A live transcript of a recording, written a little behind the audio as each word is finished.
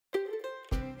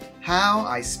How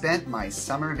I Spent My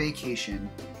Summer Vacation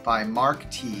by Mark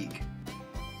Teague.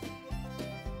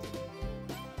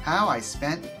 How I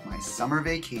Spent My Summer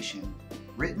Vacation,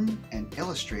 written and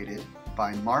illustrated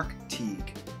by Mark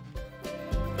Teague.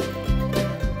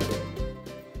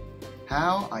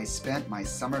 How I Spent My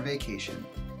Summer Vacation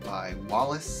by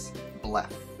Wallace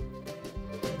Bleff.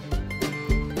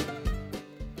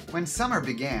 When summer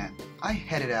began, I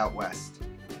headed out west.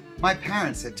 My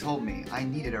parents had told me I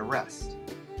needed a rest.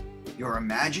 Your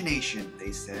imagination,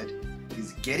 they said,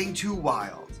 is getting too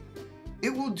wild.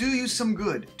 It will do you some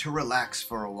good to relax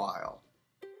for a while.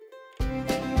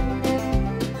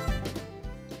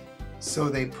 So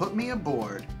they put me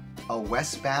aboard a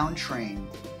westbound train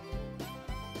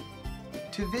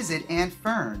to visit Aunt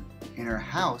Fern in her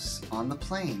house on the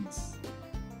plains.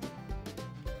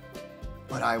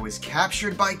 But I was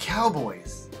captured by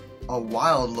cowboys, a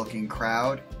wild-looking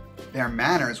crowd. Their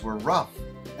manners were rough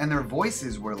and their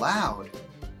voices were loud.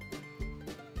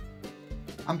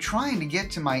 I'm trying to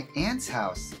get to my aunt's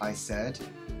house, I said,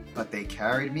 but they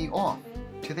carried me off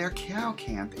to their cow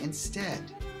camp instead.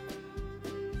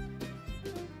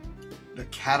 The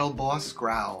cattle boss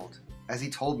growled as he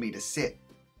told me to sit.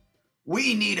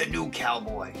 We need a new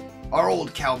cowboy. Our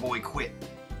old cowboy quit.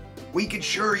 We could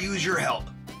sure use your help.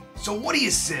 So what do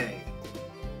you say?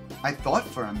 I thought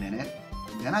for a minute,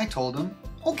 then I told him,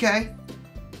 okay.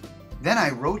 Then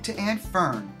I wrote to Aunt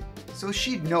Fern so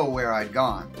she'd know where I'd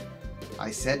gone.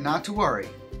 I said not to worry,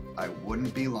 I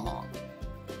wouldn't be long.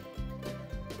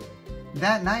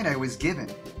 That night I was given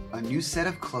a new set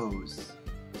of clothes.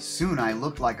 Soon I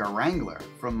looked like a wrangler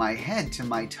from my head to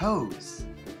my toes.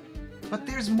 But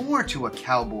there's more to a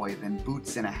cowboy than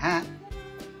boots and a hat.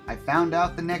 I found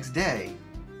out the next day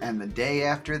and the day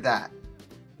after that.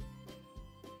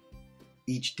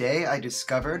 Each day I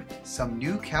discovered some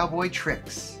new cowboy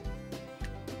tricks.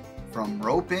 From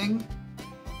roping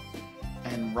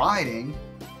and riding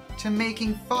to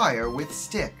making fire with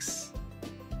sticks.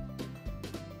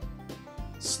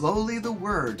 Slowly the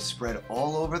word spread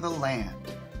all over the land.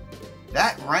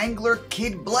 That Wrangler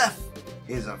Kid Bleff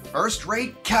is a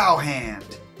first-rate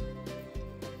cowhand.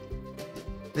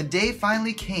 The day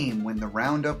finally came when the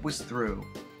roundup was through.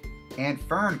 Aunt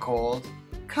Fern called,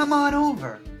 "Come on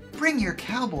over, bring your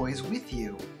cowboys with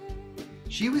you."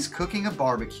 She was cooking a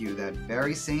barbecue that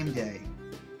very same day,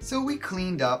 so we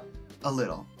cleaned up a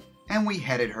little and we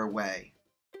headed her way.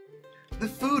 The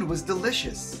food was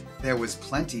delicious, there was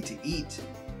plenty to eat,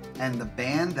 and the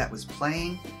band that was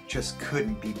playing just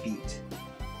couldn't be beat.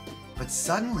 But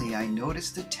suddenly I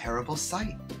noticed a terrible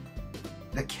sight.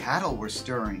 The cattle were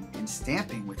stirring and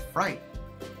stamping with fright.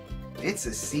 It's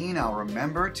a scene I'll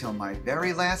remember till my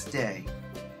very last day.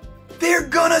 "They're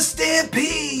gonna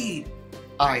stampede!"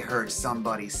 I heard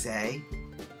somebody say.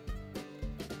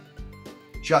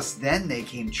 Just then they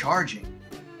came charging.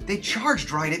 They charged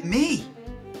right at me.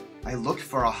 I looked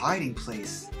for a hiding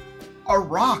place, a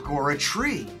rock or a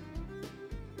tree.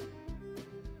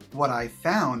 What I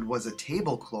found was a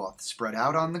tablecloth spread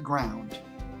out on the ground.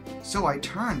 So I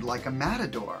turned like a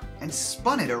matador and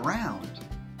spun it around.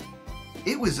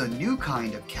 It was a new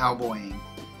kind of cowboying,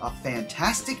 a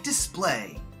fantastic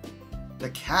display.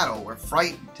 The cattle were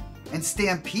frightened and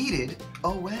stampeded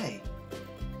away.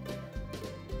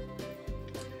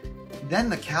 Then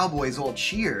the cowboys all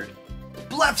cheered,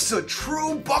 "Bleff's a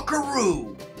true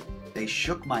buckaroo!" They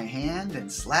shook my hand and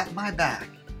slapped my back,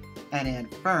 and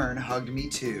Aunt Fern hugged me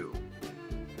too.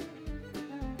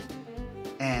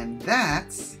 And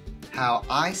that's how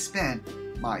I spent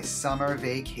my summer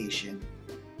vacation.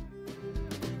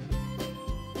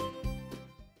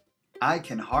 I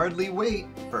can hardly wait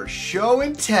for show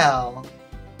and tell.